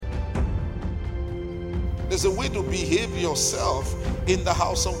There's a way to behave yourself in the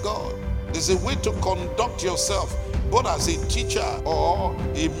house of God. There's a way to conduct yourself, both as a teacher or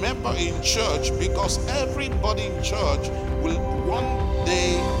a member in church, because everybody in church will one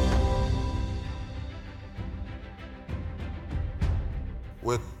day.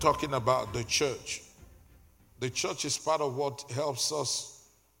 We're talking about the church. The church is part of what helps us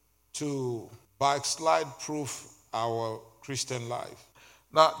to backslide proof our Christian life.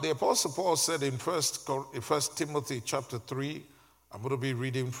 Now, the Apostle Paul said in 1 Timothy chapter 3, I'm going to be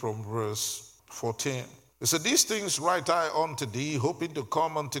reading from verse 14. He said, "These things write I unto thee, hoping to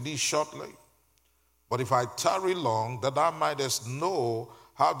come unto thee shortly. But if I tarry long, that thou mightest know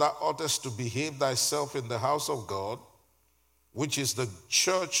how thou oughtest to behave thyself in the house of God, which is the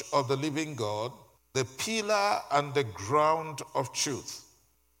church of the living God, the pillar and the ground of truth."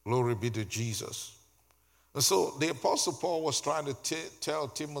 Glory be to Jesus. And so the Apostle Paul was trying to tell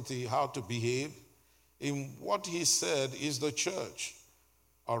Timothy how to behave in what he said is the church.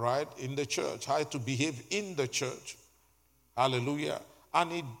 All right, in the church, how to behave in the church. Hallelujah.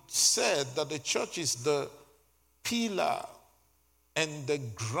 And he said that the church is the pillar and the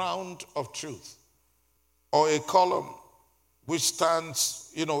ground of truth, or a column which stands,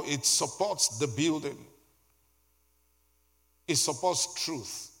 it supports the building. It supports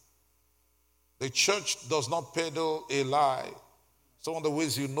truth. The church does not peddle a lie. Some of the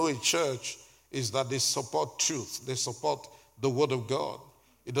ways you know a church is that they support truth. They support the word of God.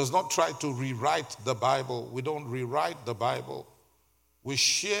 It does not try to rewrite the Bible. We don't rewrite the Bible. We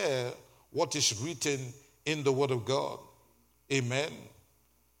share what is written in the word of God. Amen.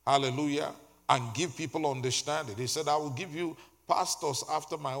 Hallelujah. And give people understanding. He said, I will give you pastors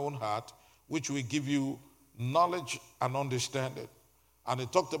after my own heart, which will give you knowledge and understanding. And he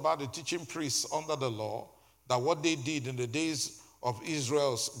talked about the teaching priests under the law, that what they did in the days of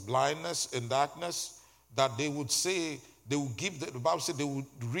Israel's blindness and darkness, that they would say, they would give, the Bible said they would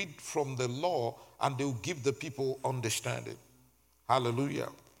read from the law and they would give the people understanding. Hallelujah.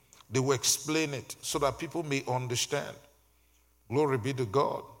 They will explain it so that people may understand. Glory be to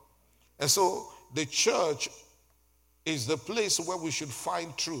God. And so the church is the place where we should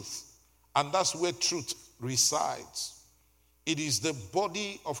find truth. And that's where truth resides. It is the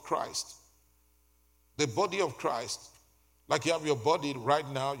body of Christ. The body of Christ. Like you have your body right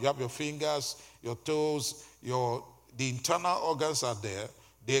now, you have your fingers, your toes, the internal organs are there.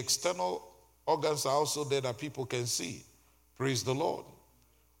 The external organs are also there that people can see. Praise the Lord.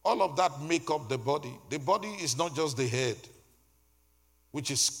 All of that make up the body. The body is not just the head,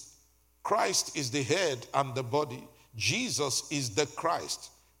 which is Christ is the head and the body. Jesus is the Christ.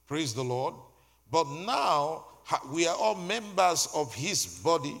 Praise the Lord. But now we are all members of his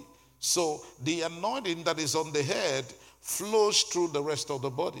body. So the anointing that is on the head flows through the rest of the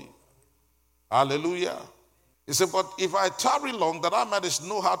body. Hallelujah. He said, but if I tarry long, that I might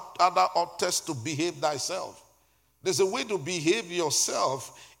know how thou oughtest to behave thyself. There's a way to behave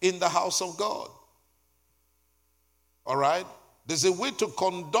yourself in the house of God. All right? There's a way to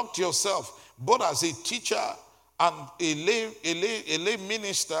conduct yourself, both as a teacher and a lay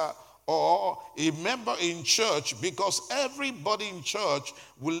minister or a member in church, because everybody in church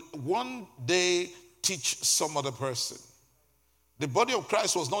will one day teach some other person. The body of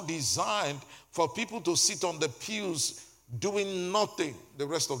Christ was not designed for people to sit on the pews doing nothing the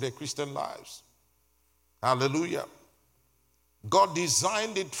rest of their Christian lives. Hallelujah. God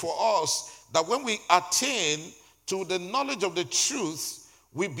designed it for us that when we attain to the knowledge of the truth,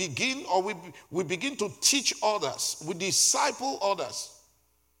 we begin to teach others, we disciple others.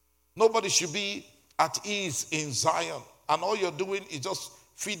 Nobody should be at ease in Zion, and all you're doing is just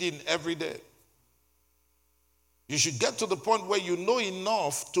feeding every day. You should get to the point where you know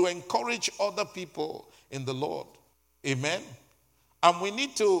enough to encourage other people in the Lord. Amen. And we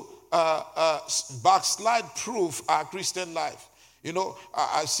need to backslide proof our Christian life.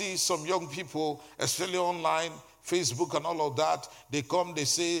 I see some young people, especially online, Facebook and all of that. They come, they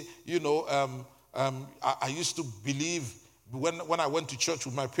say, I used to believe when I went to church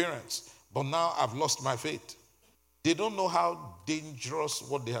with my parents, but now I've lost my faith. They don't know how dangerous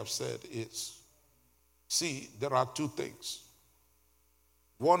what they have said is. See, there are two things.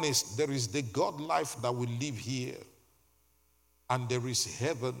 One is there is the God life that we live here, and there is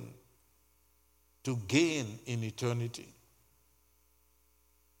heaven to gain in eternity.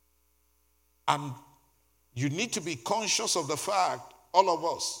 And you need to be conscious of the fact, all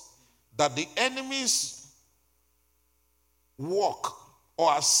of us, that the enemy's work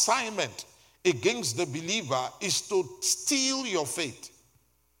or assignment against the believer is to steal your faith.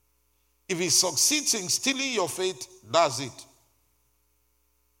 If he succeeds in stealing your faith, that's it.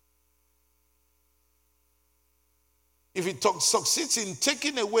 if it succeeds in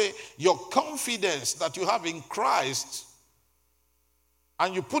taking away your confidence that you have in Christ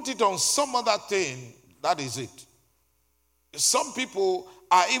and you put it on some other thing, that is it. Some people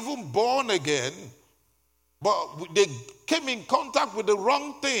are even born again, but they came in contact with the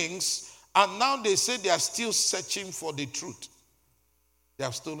wrong things, and now they say they are still searching for the truth. They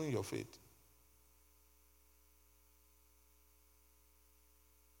have stolen your faith.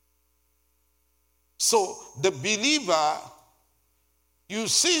 So the believer, you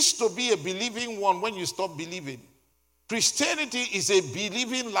cease to be a believing one when you stop believing. Christianity is a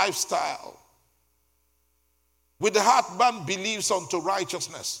believing lifestyle. With the heart man believes unto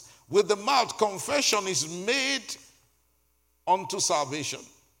righteousness. With the mouth confession is made unto salvation.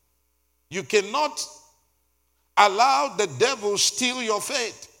 You cannot allow the devil steal your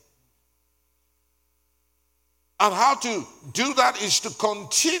faith. And how to do that is to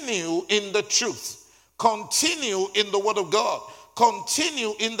continue in the truth. Continue in the word of God.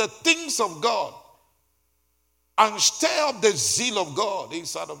 Continue in the things of God. And stir up the zeal of God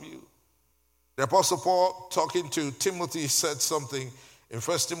inside of you. The Apostle Paul, talking to Timothy, said something in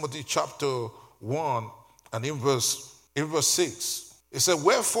 1 Timothy chapter 1 and in verse 6. He said,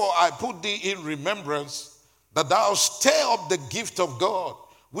 wherefore I put thee in remembrance that thou stir up the gift of God,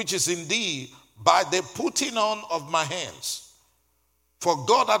 which is in thee by the putting on of my hands. For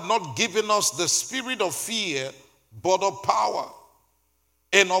God had not given us the spirit of fear, but of power,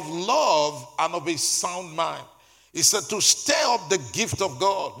 and of love, and of a sound mind. He said to stir up the gift of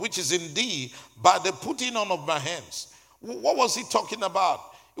God, which is in thee, by the putting on of my hands. What was he talking about?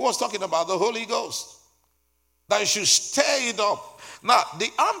 He was talking about the Holy Ghost. That you should stir it up. Now, the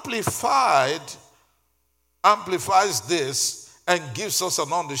Amplified amplifies this and gives us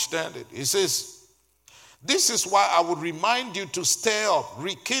an understanding. He says, this is why I would remind you to stir up,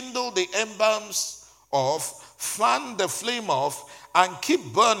 rekindle the embers of, fan the flame of, and keep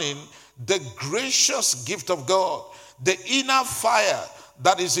burning the gracious gift of God, the inner fire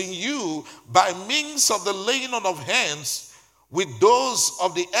that is in you by means of the laying on of hands with those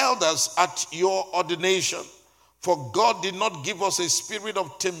of the elders at your ordination. For God did not give us a spirit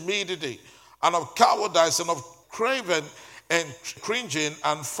of timidity and of cowardice and of craven and cringing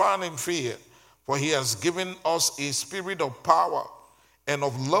and frowning fear. For he has given us a spirit of power and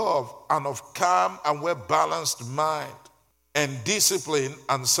of love and of calm and well-balanced mind and discipline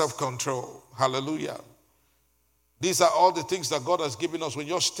and self-control. Hallelujah. These are all the things that God has given us. When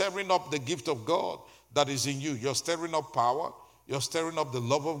you're stirring up the gift of God that is in you, you're stirring up power, you're stirring up the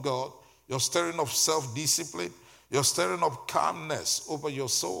love of God, you're stirring up self-discipline, you're stirring up calmness over your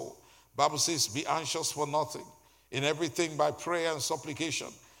soul. Bible says, be anxious for nothing. In everything by prayer and supplication,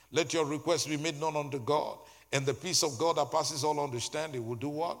 let your requests be made known unto God. And the peace of God that passes all understanding will do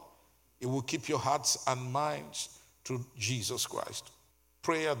what? It will keep your hearts and minds to Jesus Christ.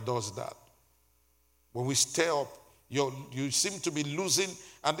 Prayer does that. When we stir up, you seem to be losing.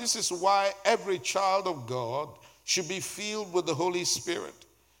 And this is why every child of God should be filled with the Holy Spirit.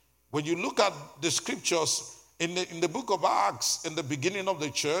 When you look at the scriptures in the book of Acts, in the beginning of the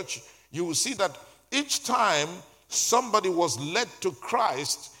church, you will see that each time somebody was led to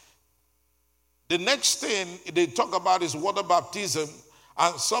Christ, the next thing they talk about is water baptism,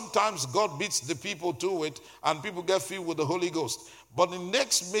 and sometimes God beats the people to it, and people get filled with the Holy Ghost. But the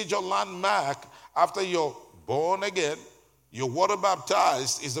next major landmark after you're born again, you're water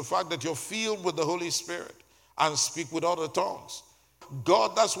baptized, is the fact that you're filled with the Holy Spirit and speak with other tongues.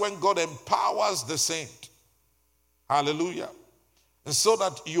 That's when God empowers the saint. Hallelujah. And so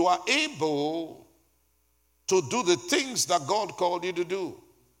that you are able to do the things that God called you to do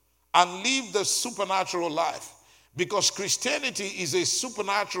and live the supernatural life. Because Christianity is a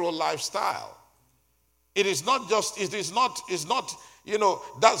supernatural lifestyle. It is not,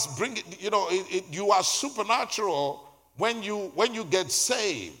 you are supernatural when you get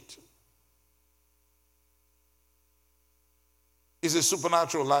saved. It's a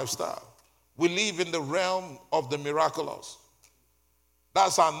supernatural lifestyle. We live in the realm of the miraculous.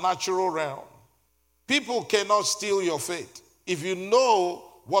 That's our natural realm. People cannot steal your faith. If you know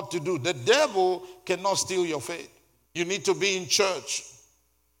what to do, the devil cannot steal your faith. You need to be in church.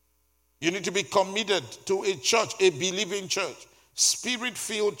 You need to be committed to a church, a believing church,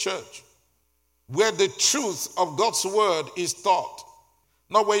 spirit-filled church, where the truth of God's word is taught.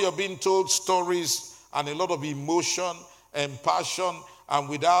 Not where you're being told stories and a lot of emotion and passion, and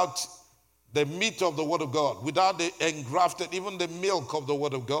without the meat of the word of God, without the engrafted, even the milk of the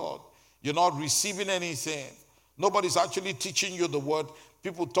word of God. You're not receiving anything. Nobody's actually teaching you the word.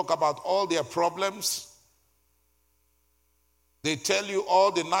 People talk about all their problems. They tell you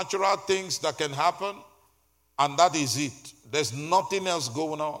all the natural things that can happen, And that is it. There's nothing else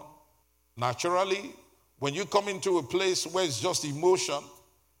going on. Naturally, when you come into a place where it's just emotion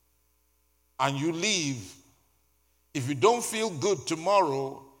and you leave, if you don't feel good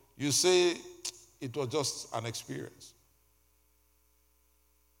tomorrow, you say it was just an experience.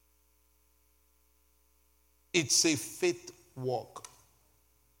 It's a faith walk.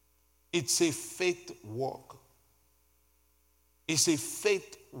 It's a faith walk. It's a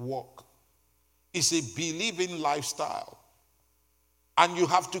faith walk. It's a believing lifestyle. And you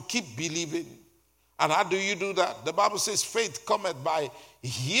have to keep believing. And how do you do that? The Bible says faith cometh by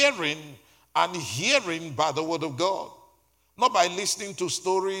hearing, and hearing by the word of God. Not by listening to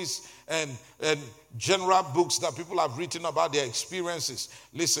stories and general books that people have written about their experiences.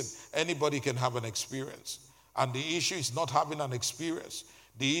 Listen, anybody can have an experience. And the issue is not having an experience.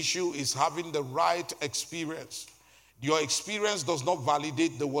 The issue is having the right experience. Your experience does not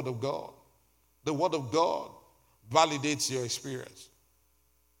validate the word of God. The word of God validates your experience.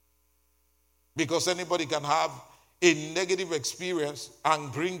 Because anybody can have a negative experience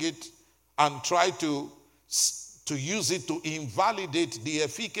and bring it and try to use it to invalidate the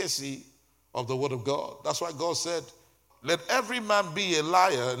efficacy of the word of God. That's why God said, let every man be a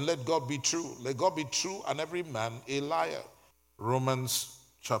liar and let God be true. Let God be true and every man a liar. Romans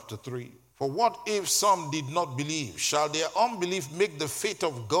chapter 3. For what if some did not believe? Shall their unbelief make the faith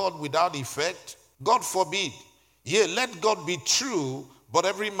of God without effect? God forbid. Yea, let God be true, but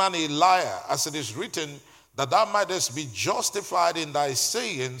every man a liar, as it is written, that thou mightest be justified in thy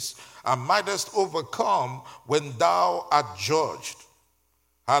sayings, and mightest overcome when thou art judged.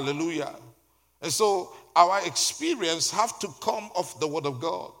 Hallelujah. And so our experience have to come of the word of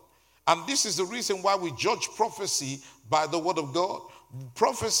God. And this is the reason why we judge prophecy by the word of God.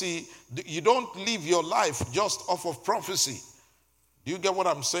 Prophecy, you don't live your life just off of prophecy. Do you get what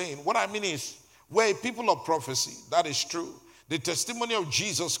I'm saying? What I mean is, we're a people of prophecy. That is true. The testimony of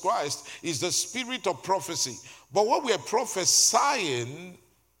Jesus Christ is the spirit of prophecy. But what we are prophesying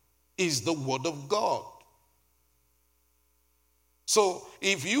is the word of God. So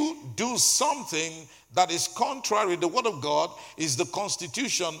if you do something that is contrary, the word of God is the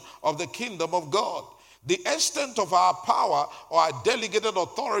constitution of the kingdom of God. The extent of our power or our delegated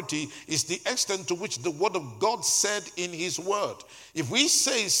authority is the extent to which the word of God said in his word. If we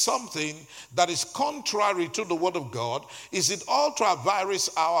say something that is contrary to the word of God, is it ultra vires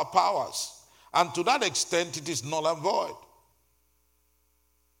our powers? And to that extent, it is null and void.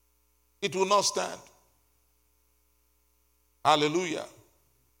 It will not stand. Hallelujah.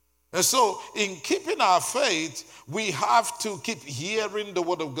 And so, in keeping our faith, we have to keep hearing the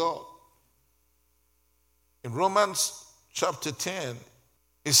word of God. In Romans chapter 10,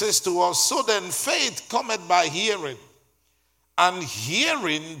 it says to us, so then faith cometh by hearing, and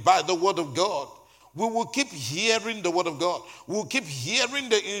hearing by the word of God. We will keep hearing the word of God. We'll keep hearing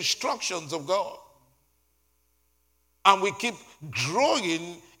the instructions of God. And we keep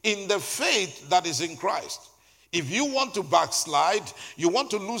growing in the faith that is in Christ. If you want to backslide, you want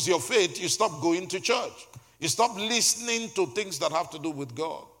to lose your faith, you stop going to church. You stop listening to things that have to do with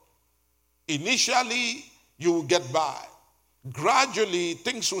God. Initially, you will get by. Gradually,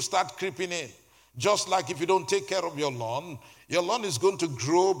 things will start creeping in. Just like if you don't take care of your lawn is going to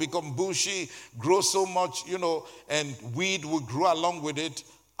grow, become bushy, grow so much, and weed will grow along with it.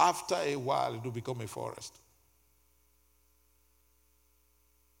 After a while, it will become a forest.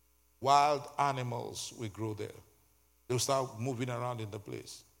 Wild animals will grow there. They'll start moving around in the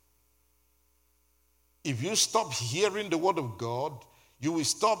place. If you stop hearing the word of God, you will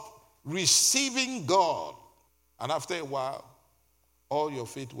stop receiving God. And after a while, all your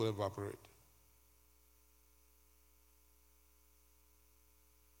faith will evaporate.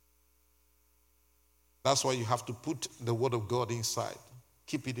 That's why you have to put the word of God inside.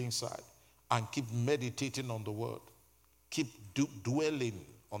 Keep it inside. And keep meditating on the word. Keep dwelling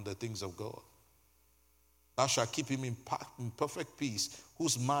on the things of God. Thou shalt keep him in perfect peace,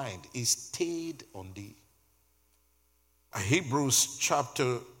 whose mind is stayed on thee. Hebrews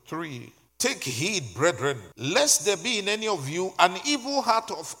chapter 3. Take heed, brethren, lest there be in any of you an evil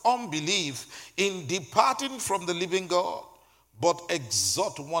heart of unbelief in departing from the living God, but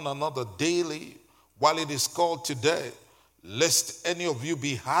exhort one another daily while it is called today, lest any of you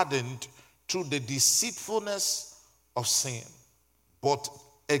be hardened through the deceitfulness of sin. But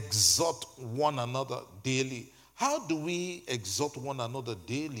exhort one another daily. How do we exhort one another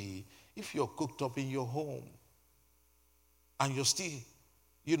daily if you're cooked up in your home and you're still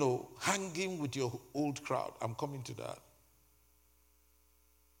hanging with your old crowd? I'm coming to that.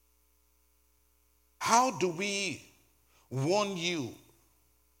 How do we warn you,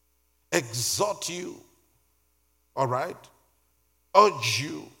 exhort you, all right, urge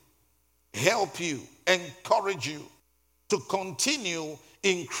you, help you, encourage you to continue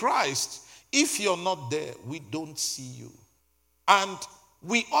in Christ. If you're not there, we don't see you. And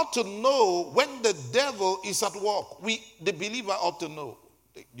we ought to know when the devil is at work. The believer ought to know.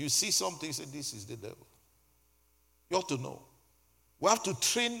 You see something, say, this is the devil. You ought to know. We have to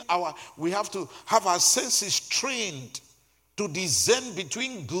we have to have our senses trained to discern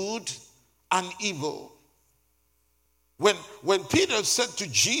between good and evil. When Peter said to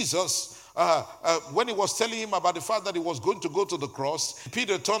Jesus, when he was telling him about the fact that he was going to go to the cross,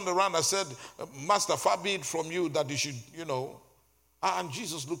 Peter turned around and said, Master, far be it from you that you should, And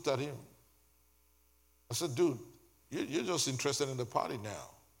Jesus looked at him. I said, dude, you're just interested in the party now.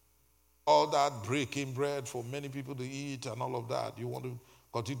 All that breaking bread for many people to eat and all of that. You want to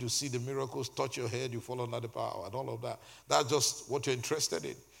continue to see the miracles, touch your head, you fall under the power and all of that. That's just what you're interested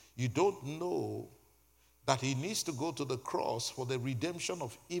in. You don't know that he needs to go to the cross for the redemption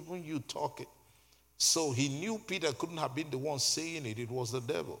of even you talking. So he knew Peter couldn't have been the one saying it. It was the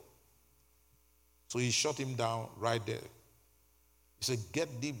devil. So he shut him down right there. He said,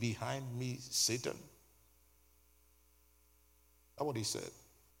 get thee behind me, Satan. That's what he said.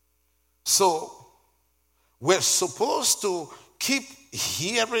 So we're supposed to keep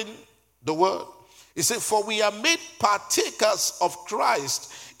hearing the word. He said, for we are made partakers of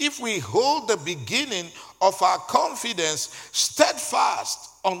Christ if we hold the beginning of our confidence steadfast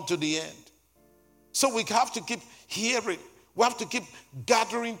unto the end. So we have to keep hearing. We have to keep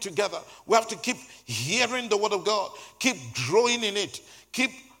gathering together. We have to keep hearing the word of God. Keep growing in it.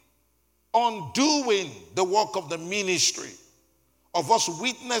 Keep on doing the work of the ministry, of us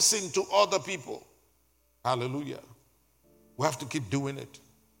witnessing to other people. Hallelujah. We have to keep doing it.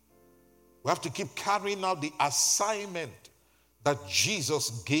 We have to keep carrying out the assignment that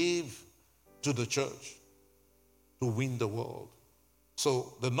Jesus gave to the church to win the world.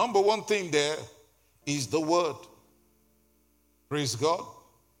 So the number one thing there is the word. Praise God.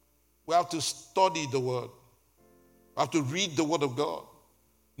 We have to study the word. We have to read the word of God.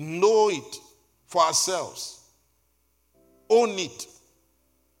 Know it for ourselves. Own it.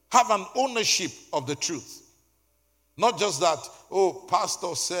 Have an ownership of the truth. Not just that,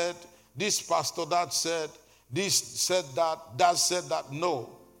 pastor said, this pastor, that said, this said that said that.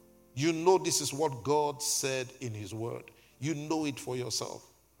 No. You know this is what God said in his word. You know it for yourself.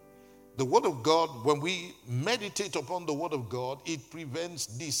 The word of God, when we meditate upon the word of God, it prevents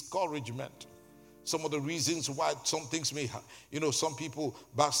discouragement. Some of the reasons why some things may, some people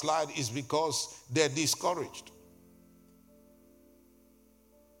backslide is because they're discouraged.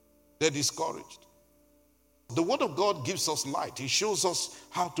 They're discouraged. The word of God gives us light. It shows us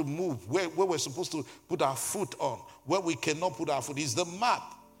how to move, where we're supposed to put our foot on, where we cannot put our foot. It's the map.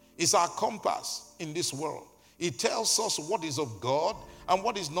 It's our compass in this world. It tells us what is of God and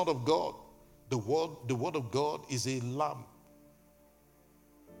what is not of God. The word of God is a lamp.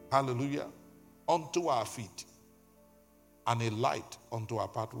 Hallelujah. Unto our feet and a light unto our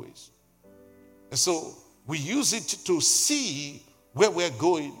pathways. And so we use it to see where we're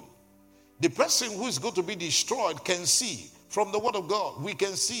going. The person who is going to be destroyed can see from the word of God. We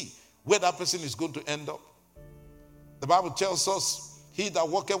can see where that person is going to end up. The Bible tells us, he that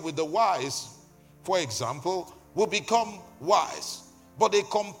walketh with the wise, for example, will become wise. But a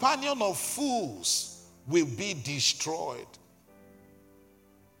companion of fools will be destroyed.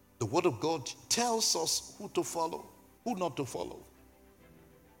 The word of God tells us who to follow, who not to follow.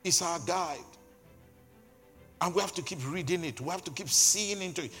 It's our guide. And we have to keep reading it. We have to keep seeing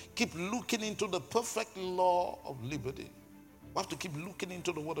into it. Keep looking into the perfect law of liberty. We have to keep looking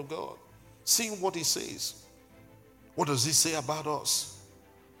into the word of God. Seeing what he says. What does he say about us?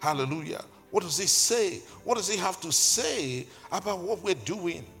 Hallelujah. What does he say? What does he have to say about what we're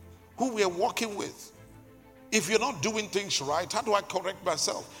doing? Who we're walking with? If you're not doing things right, how do I correct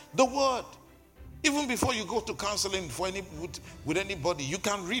myself? The word. Even before you go to counseling with anybody, you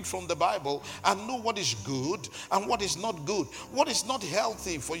can read from the Bible and know what is good and what is not good, what is not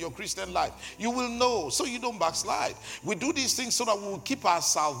healthy for your Christian life. You will know so you don't backslide. We do these things so that we will keep our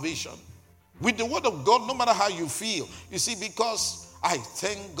salvation. With the word of God, no matter how you feel. You see, because I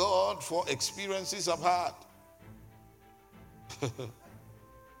thank God for experiences I've had.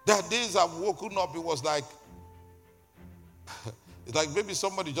 There are days I've woken up, it was like, it's like maybe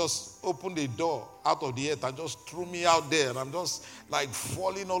somebody just opened a door out of the earth and just threw me out there. And I'm just like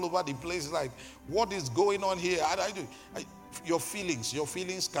falling all over the place. Like, what is going on here? Your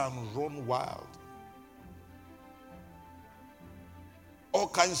feelings can run wild. All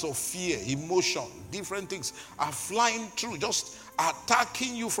kinds of fear, emotion, different things are flying through, just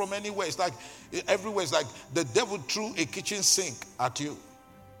attacking you from anywhere. It's like everywhere. It's like the devil threw a kitchen sink at you.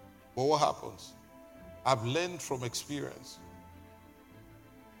 But what happens? I've learned from experience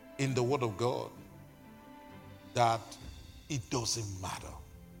in the Word of God that it doesn't matter.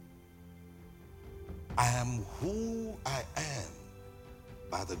 I am who I am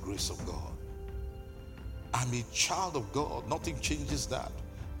by the grace of God. I'm a child of God. Nothing changes that.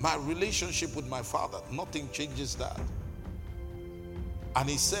 My relationship with my Father, nothing changes that. And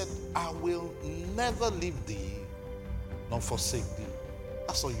he said, I will never leave thee nor forsake thee.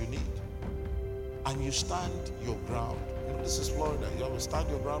 That's all you need. And you stand your ground. You know, this is Florida. You have to stand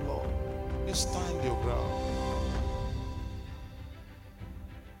your ground, Lord. You stand your ground.